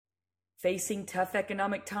Facing tough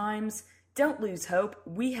economic times? Don't lose hope.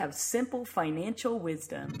 We have simple financial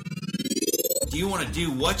wisdom. Do you want to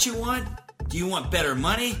do what you want? Do you want better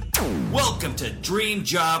money? Welcome to Dream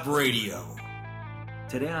Job Radio.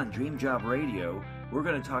 Today on Dream Job Radio, we're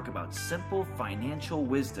going to talk about simple financial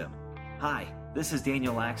wisdom. Hi, this is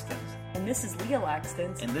Daniel Laxton. And this is Leah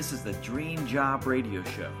Laxton. And this is the Dream Job Radio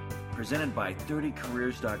Show, presented by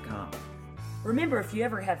 30careers.com. Remember, if you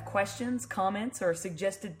ever have questions, comments, or a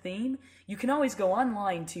suggested theme, you can always go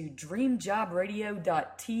online to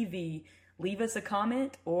dreamjobradio.tv. Leave us a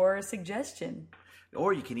comment or a suggestion.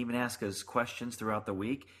 Or you can even ask us questions throughout the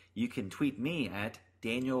week. You can tweet me at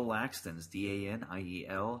Daniel Laxtons,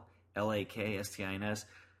 DanielLaxtins.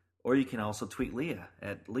 Or you can also tweet Leah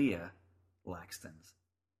at Leah Laxtons.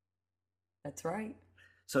 That's right.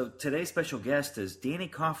 So today's special guest is Danny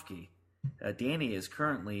Kofke. Danny is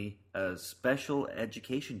currently a special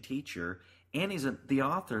education teacher, and he's the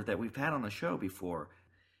author that we've had on the show before.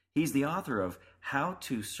 He's the author of How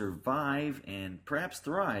to Survive and Perhaps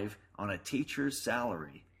Thrive on a Teacher's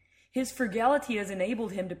Salary. His frugality has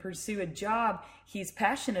enabled him to pursue a job he's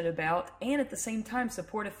passionate about and at the same time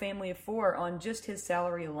support a family of 4 on just his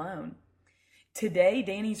salary alone. Today,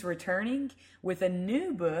 Danny's returning with a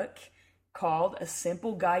new book called A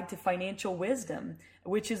Simple Guide to Financial Wisdom,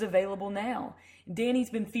 which is available now. Danny's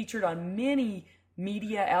been featured on many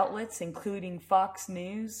media outlets, including Fox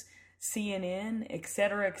News, CNN,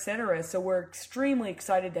 etc., etc. So we're extremely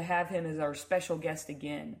excited to have him as our special guest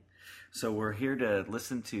again. So we're here to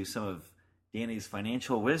listen to some of Danny's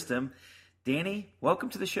financial wisdom. Danny, welcome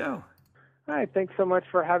to the show. Hi, thanks so much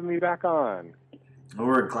for having me back on. Well,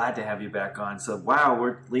 we're glad to have you back on. So,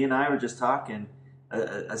 wow, Lee and I were just talking.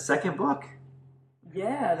 A second book.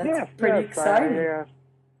 Yeah, that's pretty exciting.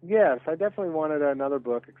 Yes, I definitely wanted another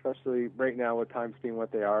book, especially right now with times being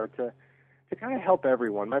what they are, to kind of help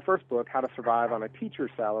everyone. My first book, How to Survive on a Teacher's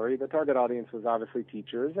Salary, the target audience was obviously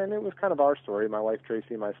teachers, and it was kind of our story, my wife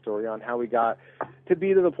Tracy and my story, on how we got to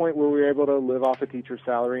be to the point where we were able to live off a teacher's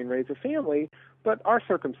salary and raise a family. But our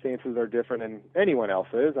circumstances are different than anyone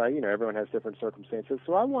else's. Everyone has different circumstances.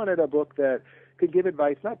 So I wanted a book that could give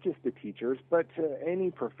advice not just to teachers, but to any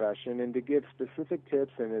profession, and to give specific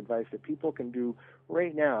tips and advice that people can do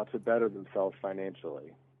right now to better themselves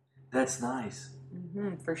financially. That's nice.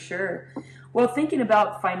 For sure. Well, thinking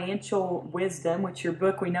about financial wisdom, which your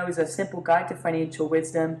book we know is A Simple Guide to Financial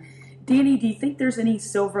Wisdom, Danny, do you think there's any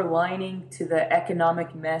silver lining to the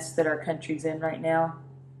economic mess that our country's in right now?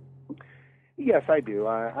 Yes, I do.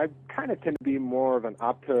 I kind of tend to be more of an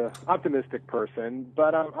optimistic person,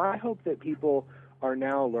 but I hope that people are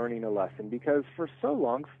now learning a lesson, because for so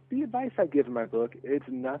long, the advice I give in my book, it's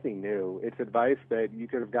nothing new. It's advice that you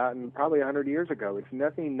could have gotten probably 100 years ago. It's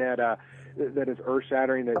nothing that is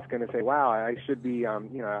earth-shattering that's going to say, wow, I should be,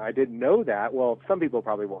 I didn't know that. Well, some people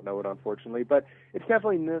probably won't know it, unfortunately, but it's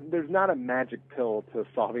definitely, there's not a magic pill to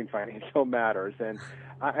solving financial matters. And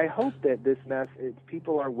I hope that this mess,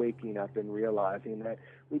 people are waking up and realizing that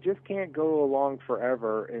we just can't go along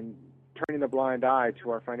forever and turning a blind eye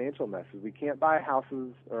to our financial messes. We can't buy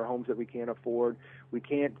houses or homes that we can't afford. We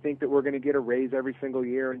can't think that we're going to get a raise every single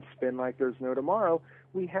year and spend like there's no tomorrow.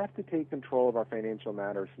 We have to take control of our financial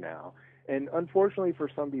matters now. And unfortunately for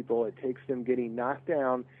some people, it takes them getting knocked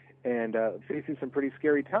down and facing some pretty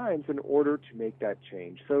scary times in order to make that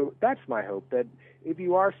change. So that's my hope, that if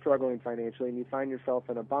you are struggling financially and you find yourself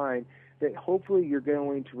in a bind, that hopefully you're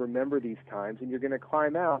going to remember these times and you're going to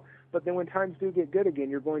climb out. But then when times do get good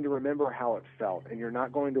again, you're going to remember how it felt, and you're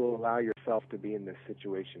not going to allow yourself to be in this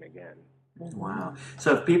situation again. Wow.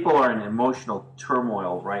 So if people are in emotional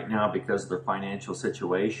turmoil right now because of their financial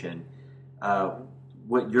situation,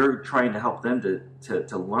 what you're trying to help them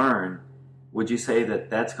to learn, would you say that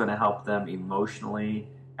that's going to help them emotionally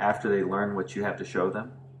after they learn what you have to show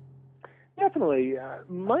them? Definitely.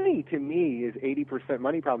 Money, to me, is 80%.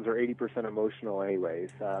 Money problems are 80% emotional anyways.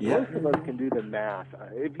 Most of us can do the math.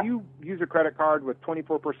 If you use a credit card with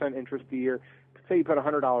 24% interest a year, say you put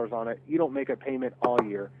 $100 on it, you don't make a payment all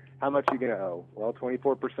year, how much are you going to owe? Well,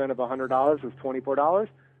 24% of $100 is $24,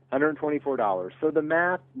 $124. So the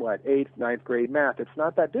math, 8th, 9th grade math, it's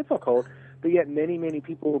not that difficult, but yet many, many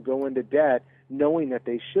people will go into debt knowing that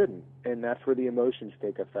they shouldn't, and that's where the emotions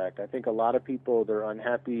take effect. I think a lot of people, they're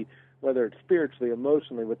unhappy, whether it's spiritually,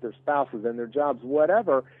 emotionally, with their spouses and their jobs,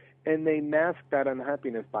 whatever, and they mask that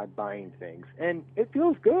unhappiness by buying things. And it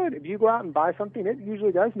feels good. If you go out and buy something, it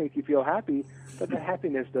usually does make you feel happy, but the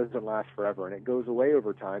happiness doesn't last forever, and it goes away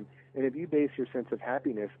over time. And if you base your sense of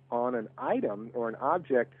happiness on an item or an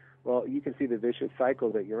object, well, you can see the vicious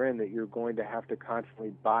cycle that you're in, that you're going to have to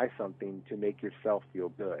constantly buy something to make yourself feel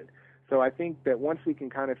good. So I think that once we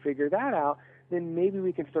can kind of figure that out, then maybe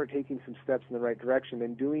we can start taking some steps in the right direction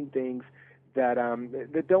and doing things that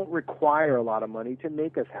that don't require a lot of money to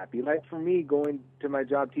make us happy. Like for me, going to my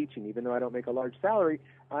job teaching, even though I don't make a large salary,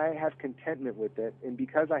 I have contentment with it. And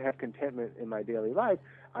because I have contentment in my daily life,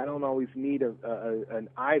 I don't always need an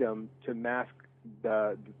item to mask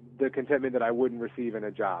the contentment that I wouldn't receive in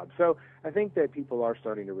a job. So I think that people are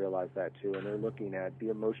starting to realize that too, and they're looking at the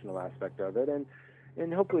emotional aspect of it,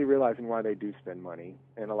 and hopefully realizing why they do spend money.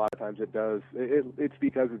 And a lot of times it's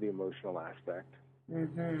because of the emotional aspect.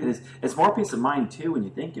 Mm-hmm. It's more peace of mind too when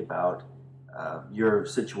you think about your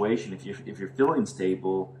situation. If you're feeling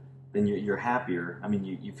stable, then you're happier. I mean,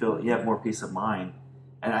 you feel you have more peace of mind.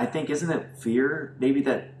 And I think, isn't it fear maybe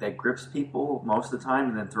that grips people most of the time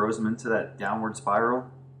and then throws them into that downward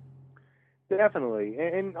spiral? Definitely,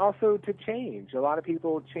 and also to change. A lot of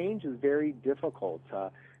people, change is very difficult,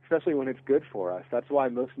 especially when it's good for us. That's why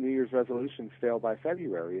most New Year's resolutions fail by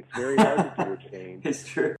February. It's very hard to do a change. It's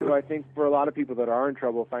true. So I think for a lot of people that are in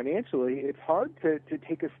trouble financially, it's hard to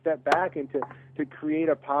take a step back and to create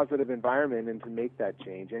a positive environment and to make that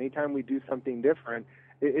change. Anytime we do something different,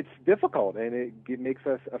 it's difficult, and it makes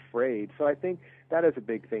us afraid. So I think that is a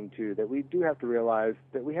big thing, too, that we do have to realize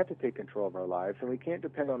that we have to take control of our lives, and we can't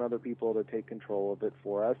depend on other people to take control of it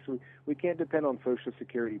for us. We can't depend on Social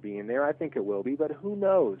Security being there. I think it will be, but who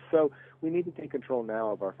knows? So we need to take control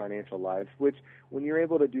now of our financial lives, which when you're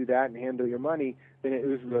able to do that and handle your money, then it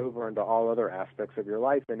oozes over into all other aspects of your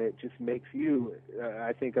life, and it just makes you,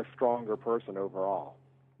 I think, a stronger person overall.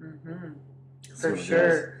 Mm-hmm. For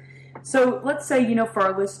sure. So let's say, for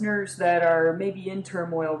our listeners that are maybe in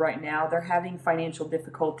turmoil right now, they're having financial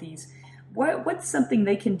difficulties, what's something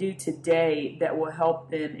they can do today that will help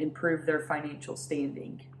them improve their financial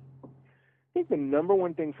standing? I think the number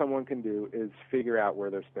one thing someone can do is figure out where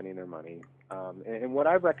they're spending their money. And what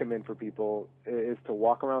I recommend for people is to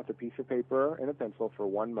walk around with a piece of paper and a pencil for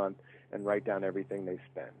 1 month and write down everything they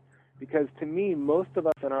spend. Because to me, most of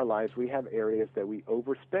us in our lives, we have areas that we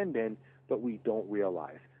overspend in, but we don't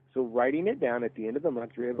realize. So writing it down at the end of the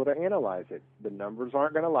month, you're able to analyze it. The numbers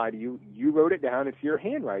aren't going to lie to you. You wrote it down. It's your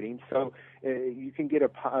handwriting. So you can get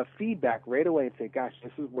a feedback right away and say, gosh,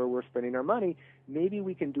 this is where we're spending our money. Maybe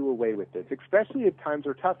we can do away with this, especially if times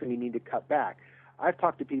are tough and you need to cut back. I've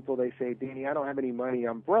talked to people, they say, Danny, I don't have any money.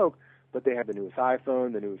 I'm broke. But they have the newest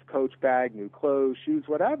iPhone, the newest Coach bag, new clothes, shoes,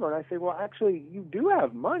 whatever. And I say, well, actually, you do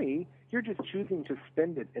have money. You're just choosing to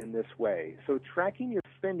spend it in this way. So tracking your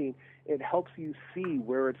spending, it helps you see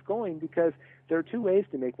where it's going, because there are two ways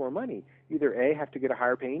to make more money. Either A, have to get a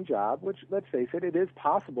higher paying job, which, let's face it is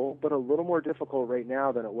possible, but a little more difficult right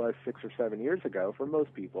now than it was 6 or 7 years ago for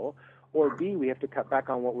most people. Or B, we have to cut back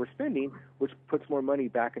on what we're spending, which puts more money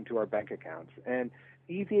back into our bank accounts. And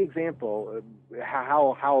easy example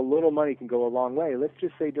how little money can go a long way. Let's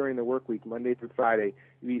just say during the work week, Monday through Friday,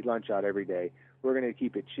 you eat lunch out every day. We're going to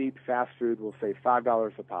keep it cheap, fast food. We'll say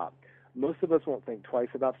 $5 a pop. Most of us won't think twice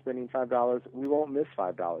about spending $5. We won't miss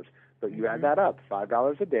 $5. But you add that up.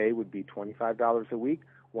 $5 a day would be $25 a week,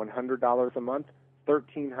 $100 a month,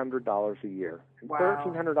 $1,300 a year. Wow.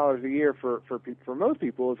 $1,300 a year for most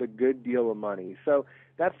people is a good deal of money. So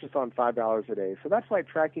that's just on $5 a day. So that's why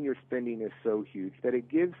tracking your spending is so huge, that it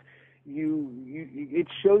gives it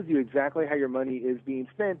shows you exactly how your money is being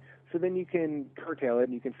spent. So then you can curtail it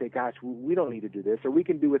and you can say, gosh, we don't need to do this, or we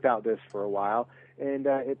can do without this for a while, and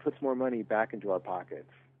it puts more money back into our pockets.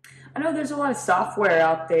 I know there's a lot of software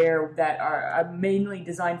out there that are mainly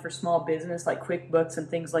designed for small business, like QuickBooks and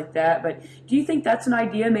things like that. But do you think that's an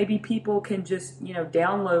idea? Maybe people can just,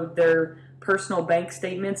 download their personal bank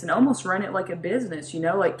statements and almost run it like a business,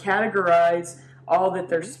 like categorize all that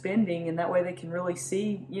they're spending, and that way they can really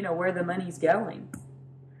see, where the money's going.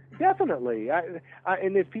 Definitely.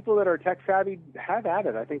 And if people that are tech savvy, have at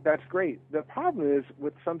it. I think that's great. The problem is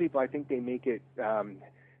with some people, I think they make it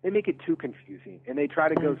too confusing, and they try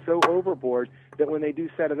to go so overboard that when they do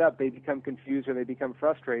set it up, they become confused or they become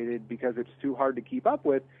frustrated because it's too hard to keep up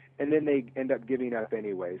with, and then they end up giving up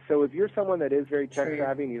anyway. So if you're someone that is very tech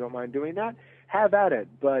savvy and you don't mind doing that, have at it.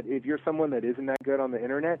 But if you're someone that isn't that good on the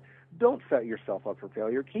internet, don't set yourself up for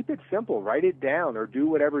failure. Keep it simple. Write it down, or do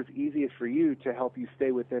whatever's easiest for you to help you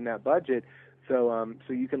stay within that budget, so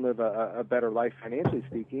you can live a better life financially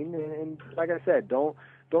speaking. And like I said, don't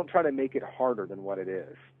try to make it harder than what it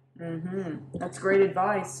is. Mm-hmm. That's great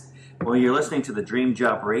advice. Well, you're listening to the Dream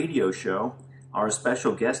Job Radio Show. Our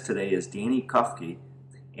special guest today is Danny Kufke,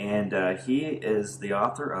 and he is the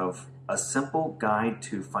author of A Simple Guide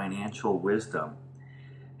to Financial Wisdom.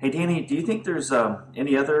 Hey, Danny, do you think there's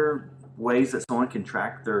any other ways that someone can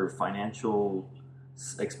track their financial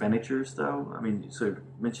expenditures, though? I mean, so you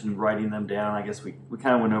mentioned writing them down. I guess we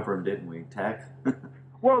kind of went over them, didn't we, Tech?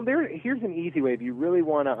 Well, here's an easy way if you really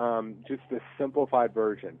want to just a simplified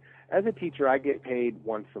version. As a teacher, I get paid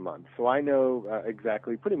once a month, so I know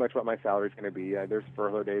exactly pretty much what my salary is going to be. There's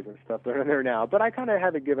furlough days and stuff that are there now, but I kind of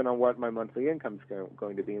have it given on what my monthly income is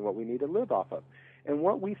going to be and what we need to live off of. And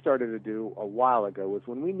what we started to do a while ago was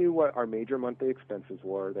when we knew what our major monthly expenses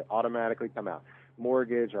were that automatically come out,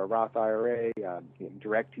 mortgage, our Roth IRA,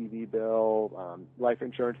 direct TV bill, life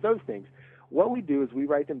insurance, those things. What we do is we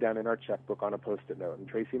write them down in our checkbook on a Post-it note. And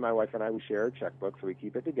Tracy, my wife, and I, we share a checkbook, so we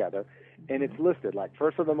keep it together. And it's listed like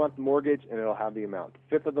first of the month mortgage, and it'll have the amount.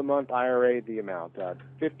 5th of the month IRA, the amount.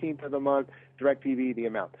 15th of the month DirecTV, the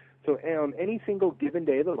amount. So on any single given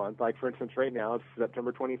day of the month, like for instance right now it's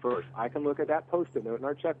September 21st, I can look at that Post-it note in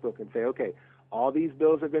our checkbook and say, okay, all these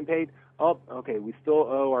bills have been paid. Oh, okay, we still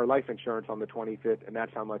owe our life insurance on the 25th, and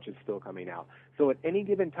that's how much is still coming out. So at any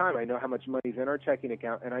given time, I know how much money's in our checking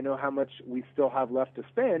account, and I know how much we still have left to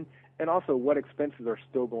spend, and also what expenses are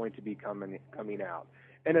still going to be coming out.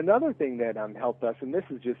 And another thing that helped us, and this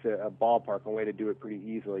is just a ballpark, a way to do it pretty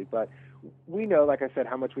easily, but we know, like I said,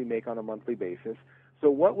 how much we make on a monthly basis. So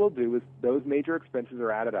what we'll do is those major expenses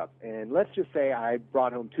are added up. And let's just say I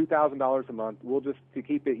brought home $2,000 a month. We'll just, to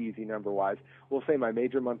keep it easy number-wise, we'll say my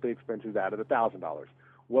major monthly expenses added $1,000.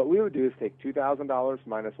 What we would do is take $2,000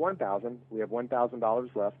 minus $1,000. We have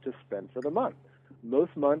 $1,000 left to spend for the month.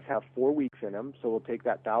 Most months have 4 weeks in them, so we'll take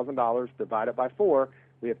that $1,000, divide it by 4.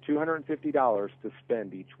 We have $250 to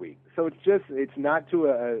spend each week. So it's not to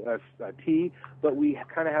a T, but we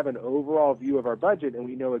kind of have an overall view of our budget, and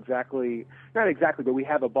we know not exactly, but we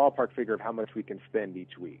have a ballpark figure of how much we can spend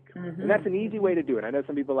each week. Mm-hmm. And that's an easy way to do it. I know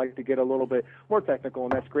some people like to get a little bit more technical,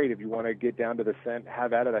 and that's great. If you want to get down to the cent,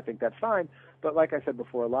 have at it, I think that's fine. But like I said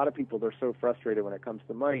before, a lot of people, they're so frustrated when it comes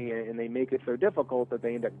to money, and they make it so difficult that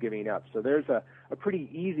they end up giving up. So there's a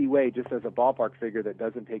pretty easy way, just as a ballpark figure that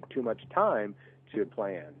doesn't take too much time to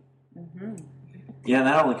plan. Mm-hmm. Yeah, and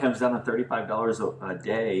that only comes down to $35 a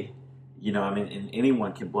day. You know, I mean, and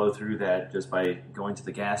anyone can blow through that just by going to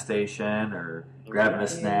the gas station or grabbing a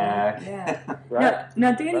snack. Yeah. Right.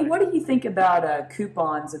 Now, Danny, what do you think about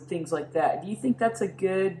coupons and things like that? Do you think that's a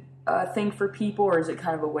good thing for people, or is it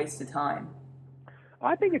kind of a waste of time?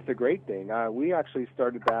 I think it's a great thing. We actually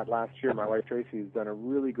started that last year. My wife Tracy has done a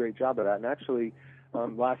really great job of that, and actually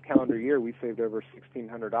last calendar year, we saved over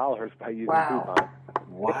 $1,600 by using coupons.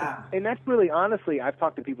 Wow. And that's really, honestly, I've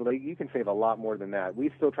talked to people that you can save a lot more than that. We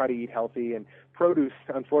still try to eat healthy, and produce,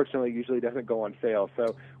 unfortunately, usually doesn't go on sale.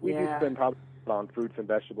 So we do spend probably on fruits and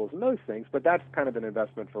vegetables and those things, but that's kind of an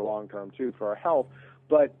investment for long term, too, for our health.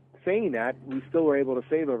 But saying that, we still were able to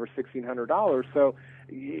save over $1,600. So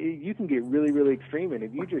you can get really, really extreme. And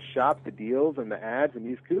if you just shop the deals and the ads and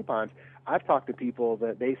use coupons, I've talked to people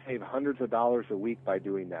that they save hundreds of dollars a week by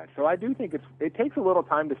doing that. So I do think it takes a little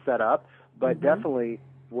time to set up, but definitely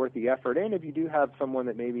worth the effort. And if you do have someone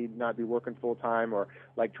that maybe not be working full time, or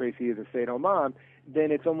like Tracy is a stay-at-home mom,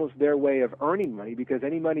 then it's almost their way of earning money, because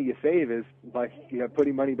any money you save is like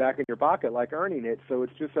putting money back in your pocket, like earning it. So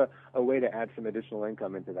it's just a way to add some additional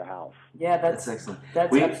income into the house. Yeah, that's excellent.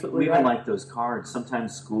 That's absolutely we right. even like those cards.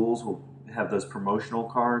 Sometimes schools will have those promotional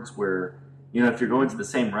cards where, you know, if you're going to the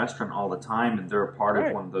same restaurant all the time and they're a part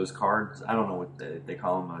of one of those cards, I don't know what they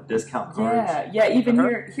call them, discount cards. Yeah. Even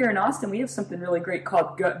here in Austin, we have something really great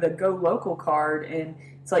called the Go Local card, and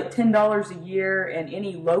it's like $10 a year, and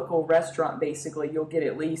any local restaurant, basically, you'll get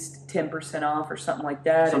at least 10% off or something like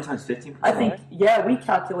that. Sometimes 15%. I think, we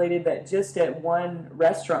calculated that just at one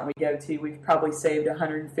restaurant we go to, we've probably saved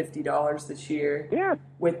 $150 this year. Yeah.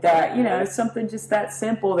 With that, it's something just that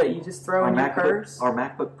simple that you just throw in your purse. Our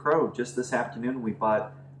MacBook Pro, just this afternoon, we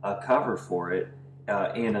bought a cover for it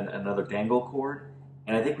and another dangle cord.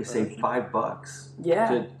 And I think we saved $5.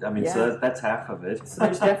 Yeah. So that's half of it. So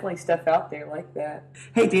there's definitely stuff out there like that.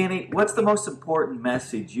 Hey, Danny, what's the most important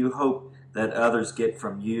message you hope that others get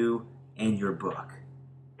from you and your book?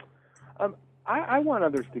 I want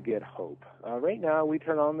others to get hope. Right now, we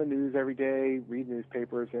turn on the news every day, read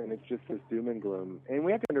newspapers, and it's just this doom and gloom. And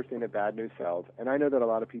we have to understand that bad news sells. And I know that a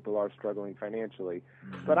lot of people are struggling financially.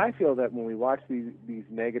 Mm-hmm. But I feel that when we watch these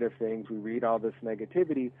negative things, we read all this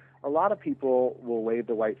negativity, a lot of people will wave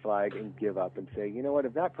the white flag and give up and say, you know what,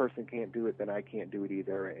 if that person can't do it, then I can't do it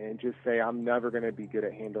either. And just say, I'm never going to be good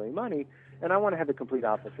at handling money. And I want to have the complete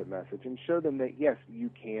opposite message and show them that, yes, you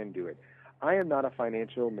can do it. I am not a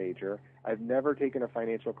financial major. I've never taken a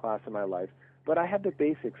financial class in my life, but I had the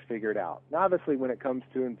basics figured out. Now, obviously, when it comes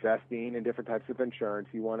to investing and different types of insurance,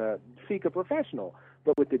 you want to seek a professional.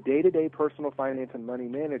 But with the day-to-day personal finance and money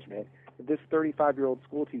management, if this 35-year-old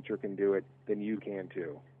school teacher can do it, then you can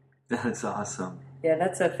too. That's awesome. Yeah,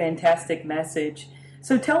 that's a fantastic message.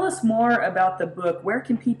 So tell us more about the book. Where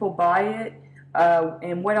can people buy it?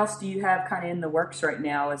 And what else do you have kind of in the works right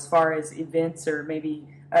now as far as events or maybe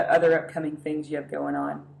other upcoming things you have going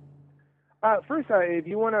on? First, if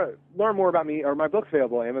you want to learn more about me, or my book's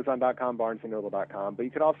available, Amazon.com, BarnesandNoble.com, but you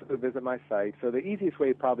could also visit my site. So the easiest way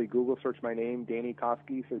is probably Google search my name, Danny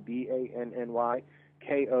Kofke, so DANNYKOF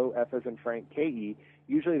as in Frank, KE.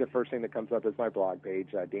 Usually the first thing that comes up is my blog page,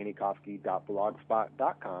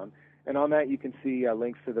 DannyKofke.blogspot.com. And on that, you can see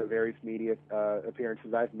links to the various media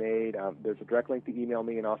appearances I've made. There's a direct link to email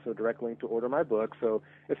me and also a direct link to order my book. So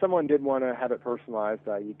if someone did want to have it personalized,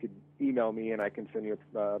 you could email me and I can send you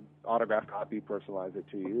an autographed copy, personalize it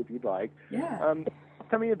to you if you'd like. Yeah.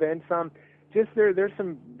 Upcoming events, there's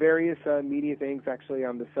some various media things. Actually,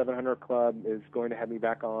 the 700 Club is going to have me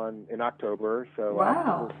back on in October. So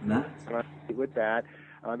wow. Nice. With that.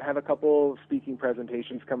 Have a couple speaking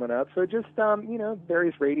presentations coming up. So just,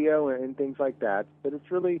 various radio and things like that. But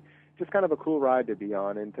it's really just kind of a cool ride to be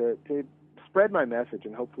on and to spread my message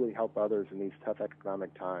and hopefully help others in these tough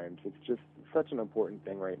economic times. It's just such an important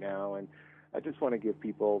thing right now. And I just want to give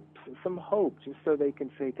people some hope just so they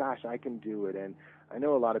can say, gosh, I can do it. And I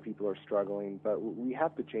know a lot of people are struggling, but we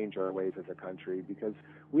have to change our ways as a country because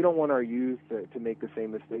we don't want our youth to make the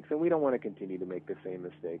same mistakes, and we don't want to continue to make the same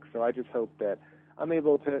mistakes. So I just hope that I'm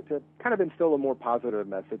able to kind of instill a more positive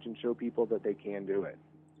message and show people that they can do it.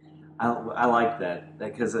 I like that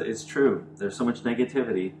because it's true. There's so much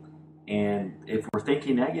negativity, and if we're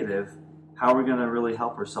thinking negative, how are we going to really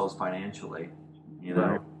help ourselves financially? You know.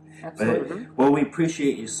 Right. Absolutely. Well, we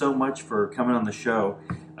appreciate you so much for coming on the show.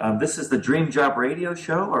 This is the Dream Job Radio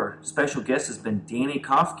Show. Our special guest has been Danny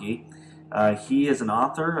Kofke. He is an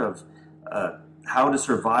author of How to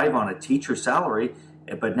Survive on a Teacher Salary,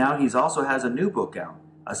 but now he also has a new book out,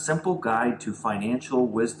 A Simple Guide to Financial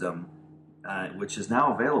Wisdom, which is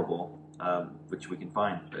now available, which we can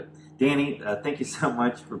find. But Danny, thank you so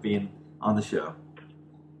much for being on the show.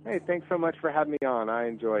 Hey, thanks so much for having me on. I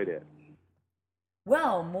enjoyed it.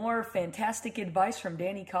 Well, more fantastic advice from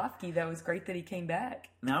Danny Kofke. That was great that he came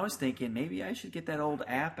back. Now I was thinking maybe I should get that old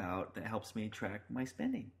app out that helps me track my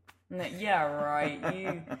spending. Yeah,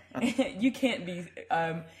 right. You can't be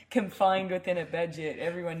confined within a budget.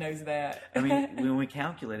 Everyone knows that. I mean, when we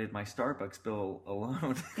calculated my Starbucks bill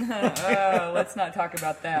alone. Let's not talk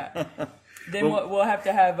about that. Then we'll have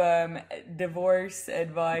to have divorce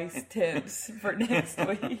advice tips for next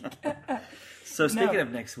week. So speaking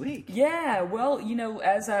of next week. Yeah, well,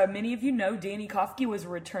 as many of you know, Danny Kofke was a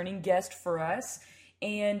returning guest for us.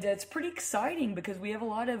 And it's pretty exciting because we have a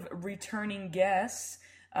lot of returning guests.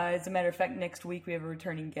 As a matter of fact, next week we have a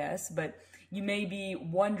returning guest. But you may be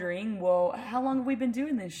wondering, well, how long have we been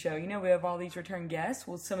doing this show? We have all these return guests.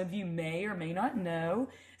 Well, some of you may or may not know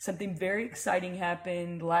something very exciting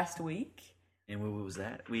happened last week. And what was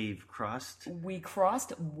that? We crossed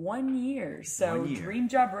 1 year. So 1 year. Dream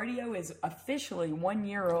Job Radio is officially 1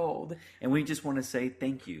 year old. And we just want to say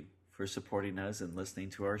thank you for supporting us and listening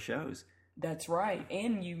to our shows. That's right.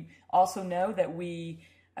 And you also know that we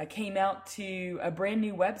came out to a brand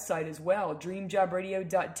new website as well,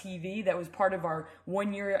 dreamjobradio.tv. That was part of our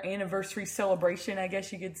 1 year anniversary celebration, I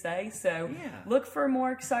guess you could say. So Look for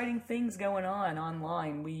more exciting things going on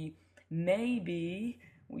online. We may be...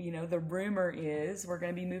 the rumor is we're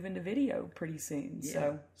going to be moving to video pretty soon.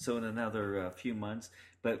 Yeah. So in another few months,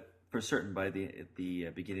 but for certain by the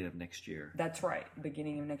beginning of next year. That's right,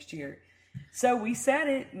 beginning of next year. So we said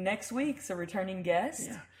it, next week's a returning guest.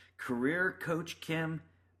 Yeah. Career Coach Kim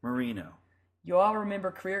Marino. You all remember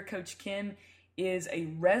Career Coach Kim is a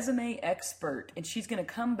resume expert, and she's going to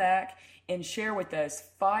come back and share with us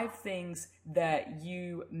 5 things that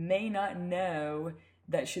you may not know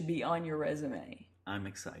that should be on your resume. I'm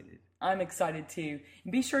excited. I'm excited too.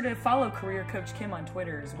 And be sure to follow Career Coach Kim on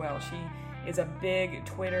Twitter as well. She is a big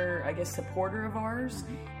Twitter, supporter of ours.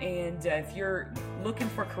 And if you're looking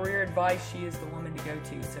for career advice, she is the woman to go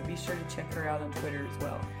to. So be sure to check her out on Twitter as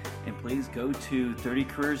well. And please go to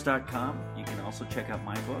 30careers.com. You can also check out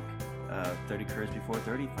my book, 30 Careers Before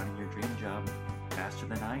 30, Finding Your Dream Job Faster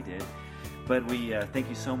Than I Did. But we thank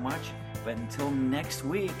you so much. But until next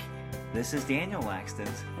week, this is Daniel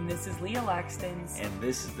Laxtons. And this is Leah Laxtons. And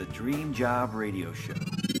this is the Dream Job Radio Show.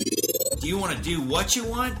 Do you want to do what you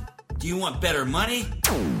want? Do you want better money?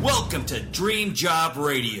 Welcome to Dream Job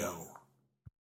Radio.